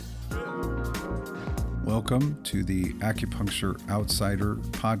Welcome to the Acupuncture Outsider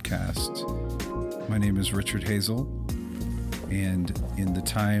podcast. My name is Richard Hazel, and in the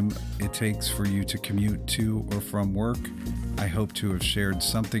time it takes for you to commute to or from work, I hope to have shared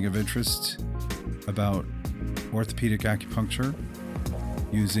something of interest about orthopedic acupuncture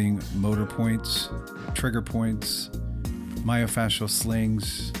using motor points, trigger points, myofascial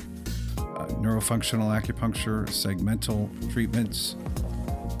slings, neurofunctional acupuncture, segmental treatments,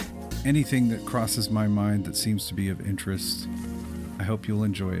 anything that crosses my mind that seems to be of interest. I hope you'll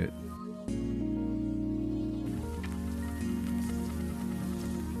enjoy it.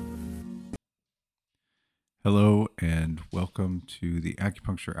 Hello and welcome to the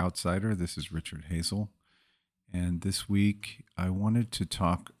Acupuncture Outsider. This is Richard Hazel. And this week I wanted to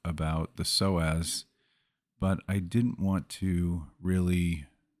talk about the Psoas, but I didn't want to really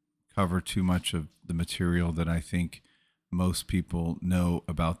cover too much of the material that I think most people know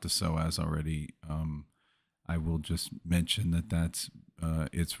about the Psoas already. I will just mention that that's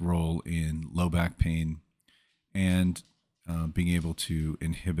its role in low back pain and being able to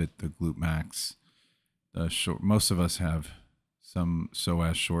inhibit the glute max. Most of us have some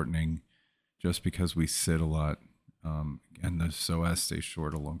Psoas shortening just because we sit a lot, and the Psoas stays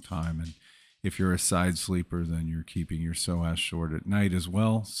short a long time. And if you're a side sleeper, then you're keeping your Psoas short at night as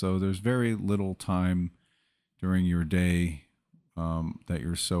well. So there's very little time during your day that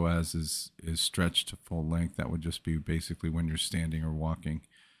your Psoas is stretched to full length. That would just be basically when you're standing or walking.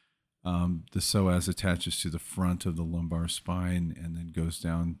 The Psoas attaches to the front of the lumbar spine and then goes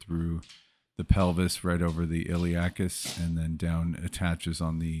down through the pelvis right over the iliacus and then down attaches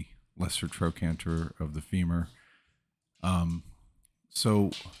on the lesser trochanter of the femur.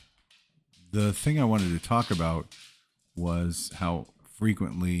 So the thing I wanted to talk about was how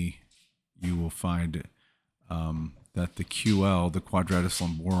frequently you will find that the QL, the quadratus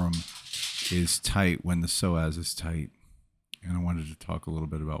lumborum, is tight when the Psoas is tight. And I wanted to talk a little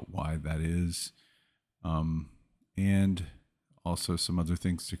bit about why that is, and also some other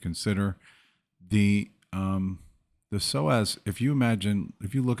things to consider. The Psoas, if you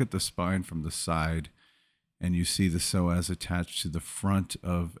look at the spine from the side and you see the Psoas attached to the front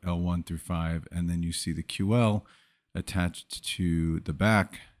of L1 through 5, and then you see the QL attached to the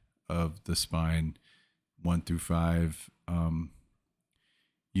back of the spine 1 through 5,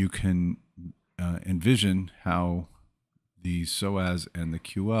 you can envision how the Psoas and the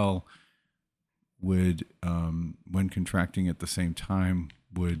QL would, when contracting at the same time,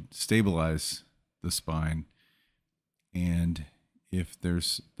 would stabilize the spine. And if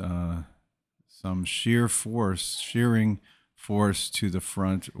there's some shearing force to the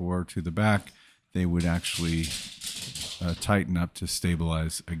front or to the back, they would actually tighten up to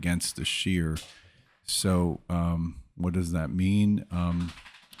stabilize against the shear. So what does that mean?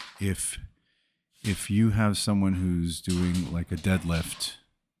 If you have someone who's doing like a deadlift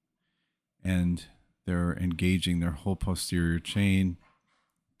and they're engaging their whole posterior chain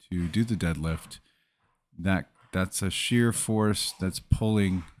to do the deadlift, that's a shear force that's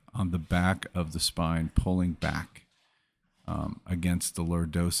pulling on the back of the spine, pulling back against the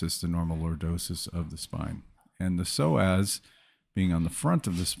lordosis, the normal lordosis of the spine. And the Psoas, being on the front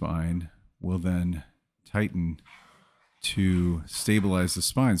of the spine, will then tighten to stabilize the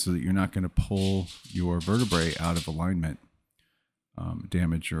spine so that you're not going to pull your vertebrae out of alignment,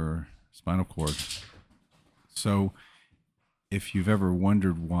 damage your spinal cord. So if you've ever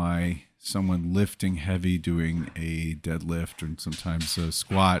wondered why someone lifting heavy, doing a deadlift and sometimes a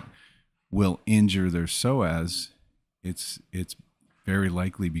squat will injure their Psoas, it's very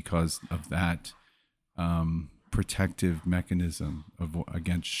likely because of that protective mechanism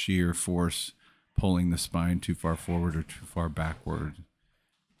against shear force pulling the spine too far forward or too far backward.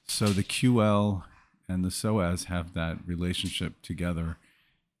 So the QL and the Psoas have that relationship together.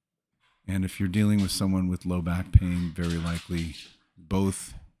 And if you're dealing with someone with low back pain, very likely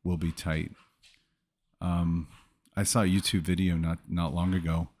both will be tight. I saw a YouTube video not long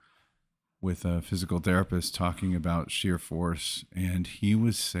ago with a physical therapist talking about shear force, and he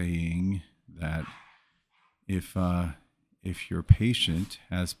was saying that if your patient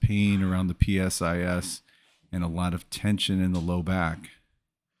has pain around the PSIS and a lot of tension in the low back,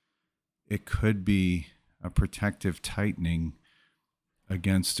 it could be a protective tightening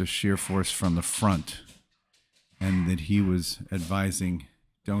against a shear force from the front. And that he was advising,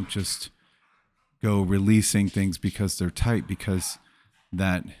 don't just go releasing things because they're tight, because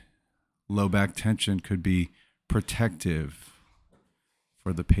that low back tension could be protective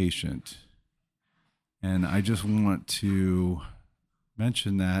for the patient. And I just want to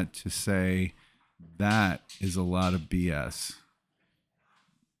mention that to say that is a lot of BS.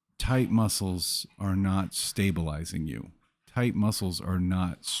 tight muscles are not stabilizing you. Tight muscles are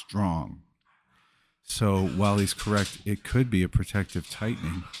not strong. So while he's correct, it could be a protective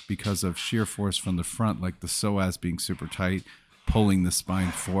tightening because of shear force from the front, like the psoas being super tight, pulling the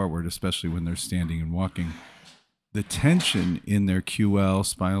spine forward, especially when they're standing and walking. The tension in their QL,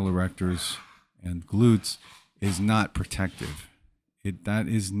 spinal erectors, and glutes is not protective. That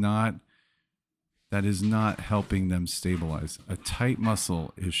is not helping them stabilize. A tight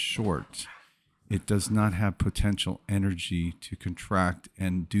muscle is short. It does not have potential energy to contract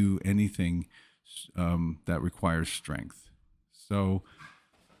and do anything that requires strength. So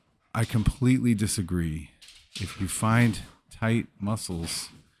I completely disagree. If you find tight muscles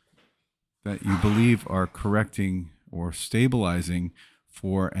that you believe are correcting or stabilizing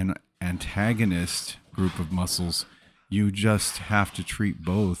for an antagonist group of muscles, you just have to treat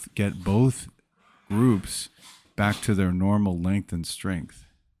both, get both groups back to their normal length and strength.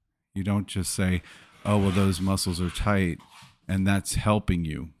 You don't just say, oh, well, those muscles are tight and that's helping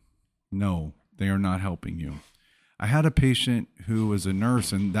you. No, they are not helping you. I had a patient who was a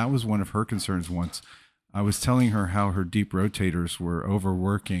nurse, and that was one of her concerns once. I was telling her how her deep rotators were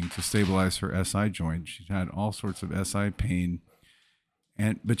overworking to stabilize her SI joint. She had all sorts of SI pain,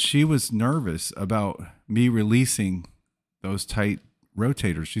 but she was nervous about me releasing those tight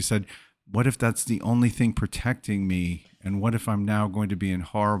rotators. She said, what if that's the only thing protecting me? And what if I'm now going to be in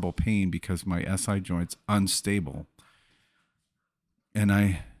horrible pain because my SI joint's unstable? And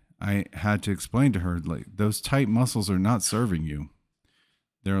I had to explain to her, like, those tight muscles are not serving you.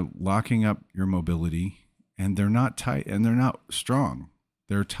 They're locking up your mobility, and they're not tight and they're not strong.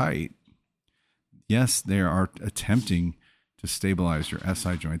 They're tight. Yes, they are attempting to stabilize your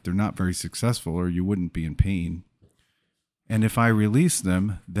SI joint. They're not very successful, or you wouldn't be in pain. And if I release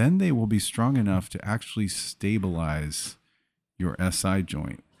them, then they will be strong enough to actually stabilize your SI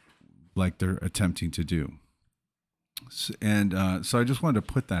joint like they're attempting to do. And so I just wanted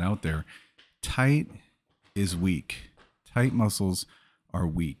to put that out there. Tight is weak. Tight muscles are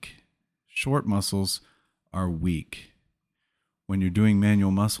weak. Short muscles are weak. When you're doing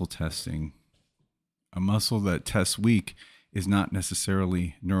manual muscle testing, a muscle that tests weak is not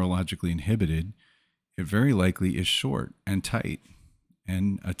necessarily neurologically inhibited. It very likely is short and tight,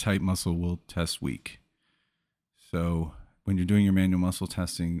 and a tight muscle will test weak. So when you're doing your manual muscle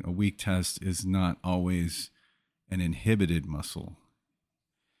testing, a weak test is not always an inhibited muscle.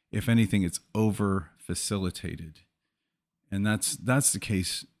 If anything, it's over facilitated. And that's the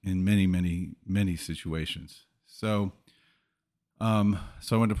case in many situations. So I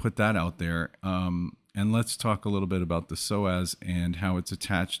want to put that out there. And let's talk a little bit about the psoas and how it's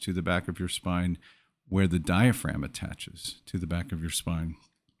attached to the back of your spine, where the diaphragm attaches to the back of your spine.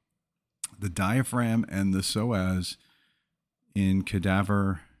 The diaphragm and the psoas in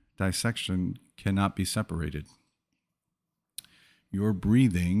cadaver dissection cannot be separated. Your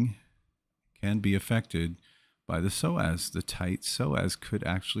breathing can be affected by the psoas. The tight psoas could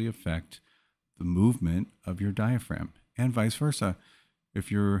actually affect the movement of your diaphragm, and vice versa.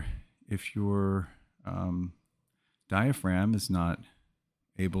 If your diaphragm is not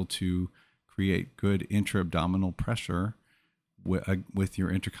able to create good intra-abdominal pressure with your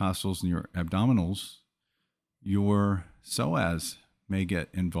intercostals and your abdominals, your psoas may get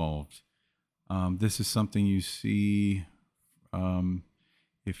involved. This is something you see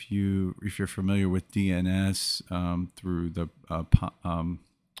if you're familiar with DNS through the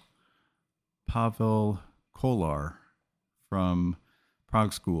Pavel Kolar from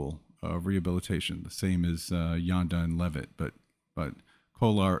Prague School of Rehabilitation, the same as Yanda and Levitt, but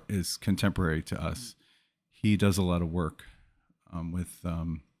Kolar is contemporary to us. He does a lot of work with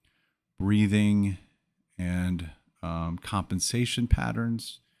breathing and compensation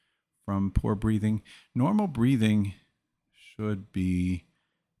patterns from poor breathing. Normal breathing should be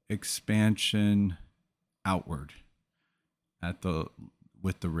expansion outward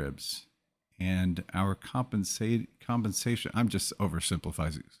with the ribs, and our compensation. I'm just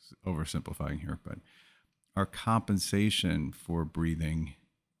oversimplifying here, but our compensation for breathing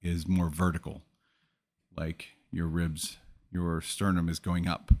is more vertical, like your ribs, your sternum is going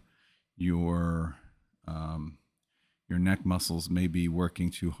up, your neck muscles may be working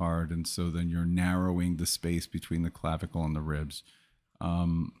too hard, and so then you're narrowing the space between the clavicle and the ribs.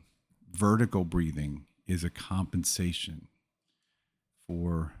 Vertical breathing is a compensation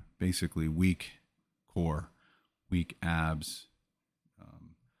for basically weak core, weak abs,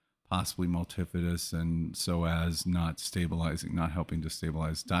 possibly multifidus, and psoas not stabilizing, not helping to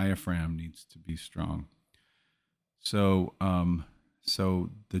stabilize. Diaphragm needs to be strong. So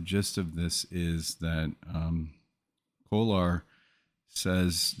the gist of this is that Kolar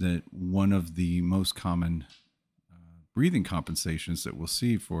says that one of the most common breathing compensations that we'll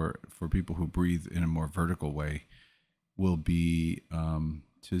see for people who breathe in a more vertical way will be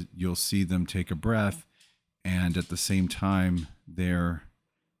you'll see them take a breath, and at the same time they're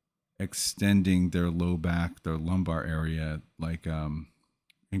extending their low back, their lumbar area, like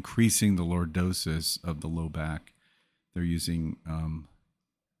increasing the lordosis of the low back. They're using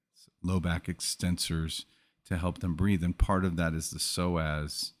low back extensors to help them breathe, and part of that is the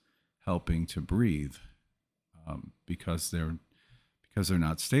psoas helping to breathe, because they're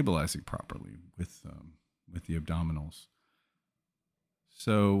not stabilizing properly with the abdominals.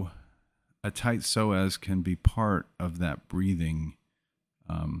 So a tight psoas can be part of that breathing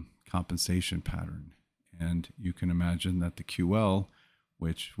compensation pattern. And you can imagine that the QL,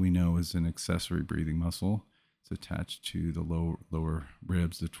 which we know is an accessory breathing muscle, it's attached to the lower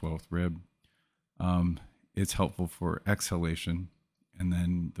ribs, the 12th rib. It's helpful for exhalation. And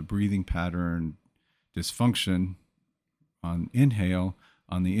then the breathing pattern dysfunction on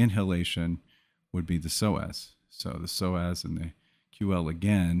the inhalation would be the psoas. So the psoas and the QL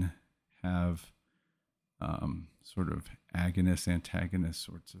again have sort of agonist-antagonist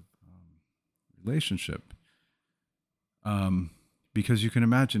sorts of relationship. Because you can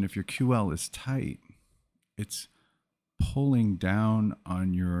imagine if your QL is tight, it's pulling down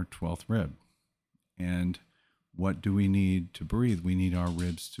on your 12th rib. And what do we need to breathe? We need our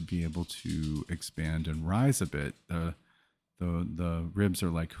ribs to be able to expand and rise a bit. The ribs are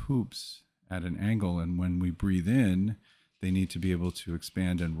like hoops at an angle, and when we breathe in, they need to be able to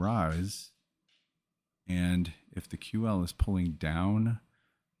expand and rise. And if the QL is pulling down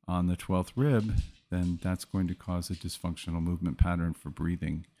on the 12th rib, then that's going to cause a dysfunctional movement pattern for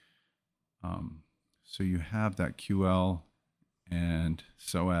breathing. So you have that QL and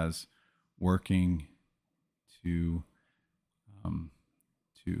psoas working to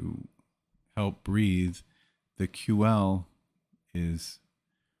help breathe. The QL is,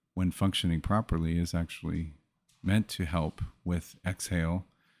 when functioning properly, is actually meant to help with exhale.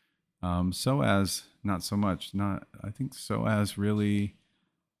 Psoas, not so much. I think psoas really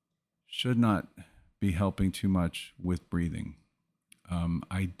should not be helping too much with breathing.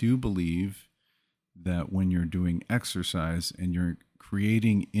 I do believe that when you're doing exercise and you're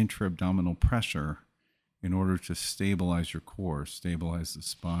creating intra-abdominal pressure in order to stabilize your core, stabilize the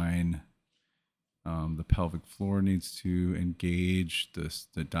spine, the pelvic floor needs to engage,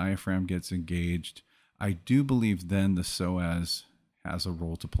 the diaphragm gets engaged. I do believe then the psoas has a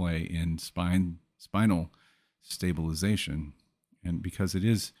role to play in spinal stabilization, and because it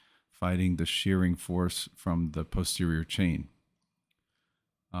is fighting the shearing force from the posterior chain.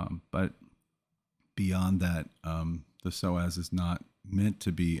 But beyond that, the psoas is not meant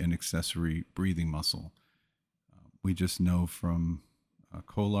to be an accessory breathing muscle. We just know from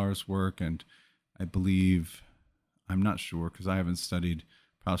Kolar's work, and I believe, I'm not sure because I haven't studied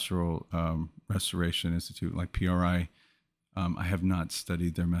Postural Restoration Institute like PRI. I have not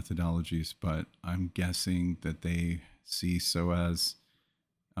studied their methodologies, but I'm guessing that they see psoas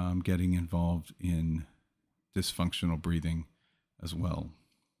getting involved in dysfunctional breathing as well.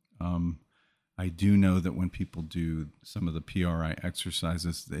 I do know that when people do some of the PRI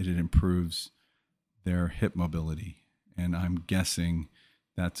exercises, that it improves their hip mobility. And I'm guessing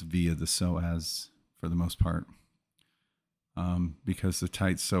that's via the psoas for the most part, because the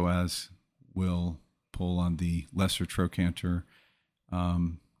tight psoas will pull on the lesser trochanter,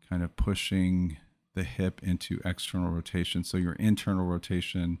 kind of pushing the hip into external rotation. So your internal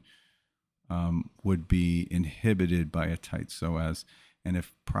rotation would be inhibited by a tight psoas. And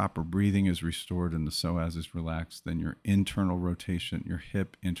if proper breathing is restored and the psoas is relaxed, then your internal rotation, your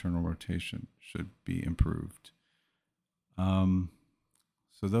hip internal rotation should be improved.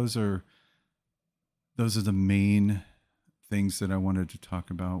 So those are the main things that I wanted to talk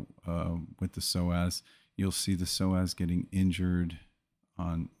about with the psoas. You'll see the psoas getting injured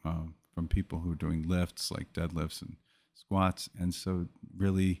from people who are doing lifts like deadlifts and squats. And so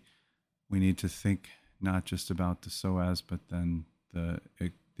really we need to think not just about the psoas, but then the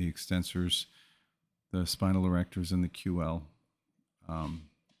extensors, the spinal erectors, and the QL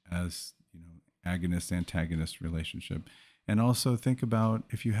as agonist-antagonist relationship. And also think about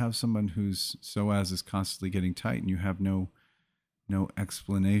if you have someone whose psoas is constantly getting tight and you have no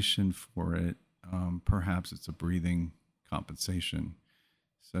explanation for it, perhaps it's a breathing compensation.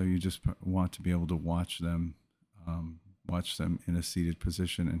 So you just want to be able to watch them in a seated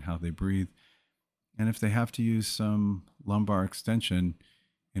position and how they breathe. And if they have to use some lumbar extension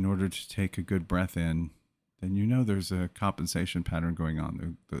in order to take a good breath in, then there's a compensation pattern going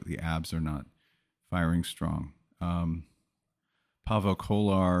on. The abs are not firing strong. Pavel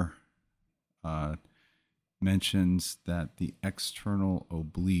Kolar uh, mentions that the external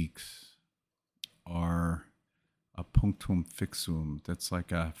obliques are a punctum fixum. That's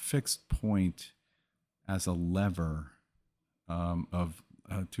like a fixed point as a lever of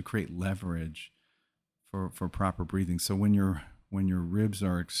to create leverage for proper breathing. So when your ribs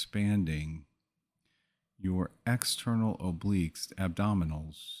are expanding, your external obliques,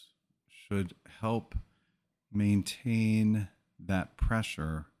 abdominals, should help maintain that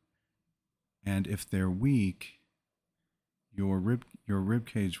pressure. And if they're weak, your rib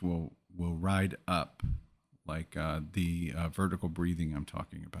cage will ride up, like the vertical breathing I'm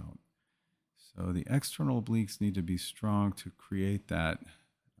talking about. So the external obliques need to be strong to create that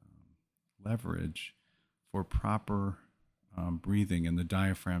leverage for proper breathing, and the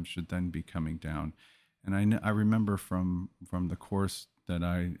diaphragm should then be coming down. And I remember from the course that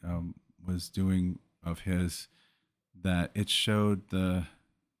I was doing of his, that it showed the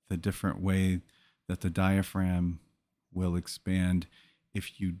different way that the diaphragm will expand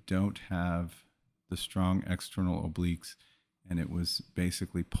if you don't have the strong external obliques, and it was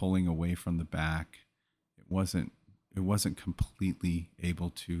basically pulling away from the back. It wasn't completely able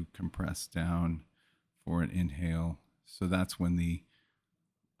to compress down for an inhale. So that's when the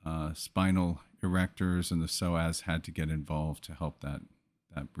spinal erectors and the psoas had to get involved to help that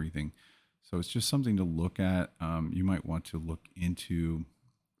breathing. So it's just something to look at. You might want to look into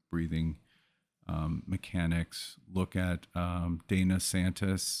breathing mechanics. Look at Dana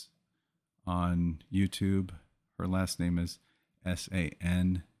Santis on YouTube. Her last name is Santas.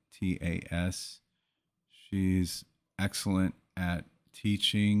 She's excellent at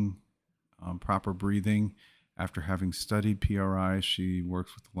teaching proper breathing. After having studied PRI, she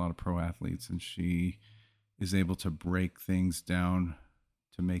works with a lot of pro athletes, and she is able to break things down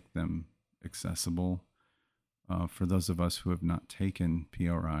to make them accessible. For those of us who have not taken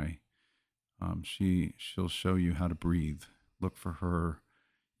PRI, she'll show you how to breathe. Look for her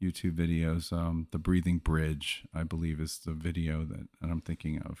YouTube videos. The Breathing Bridge, I believe, is the video that I'm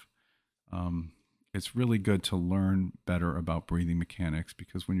thinking of. It's really good to learn better about breathing mechanics,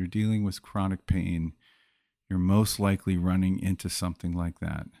 because when you're dealing with chronic pain, you're most likely running into something like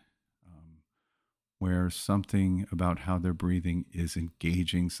that, where something about how they're breathing is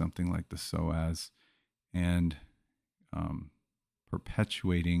engaging something like the psoas and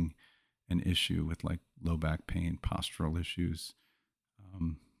perpetuating an issue with like low back pain, postural issues.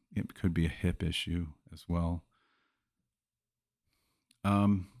 It could be a hip issue as well.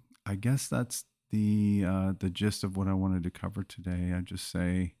 I guess that's the gist of what I wanted to cover today. I just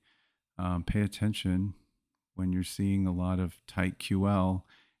say pay attention when you're seeing a lot of tight QL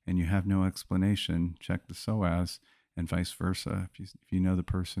and you have no explanation. Check the psoas, and vice versa. If you know the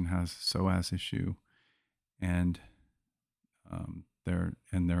person has a psoas issue and they're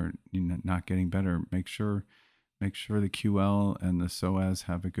not getting better, make sure the QL and the psoas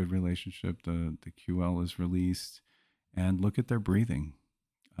have a good relationship. The QL is released, and look at their breathing.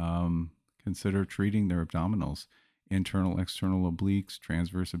 Consider treating their abdominals, internal, external obliques,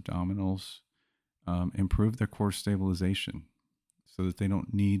 transverse abdominals. Improve their core stabilization so that they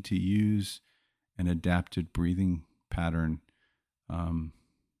don't need to use an adapted breathing pattern, a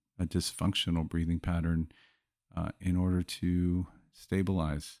dysfunctional breathing pattern, in order to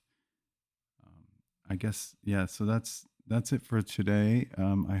stabilize. I guess, yeah, so that's it for today.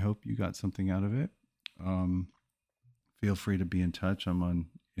 I hope you got something out of it. Feel free to be in touch. I'm on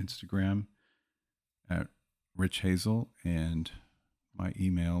Instagram at Rich Hazel, and my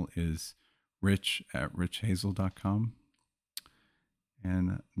email is rich@richhazel.com.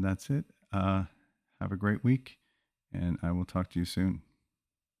 And that's it. Have a great week, and I will talk to you soon.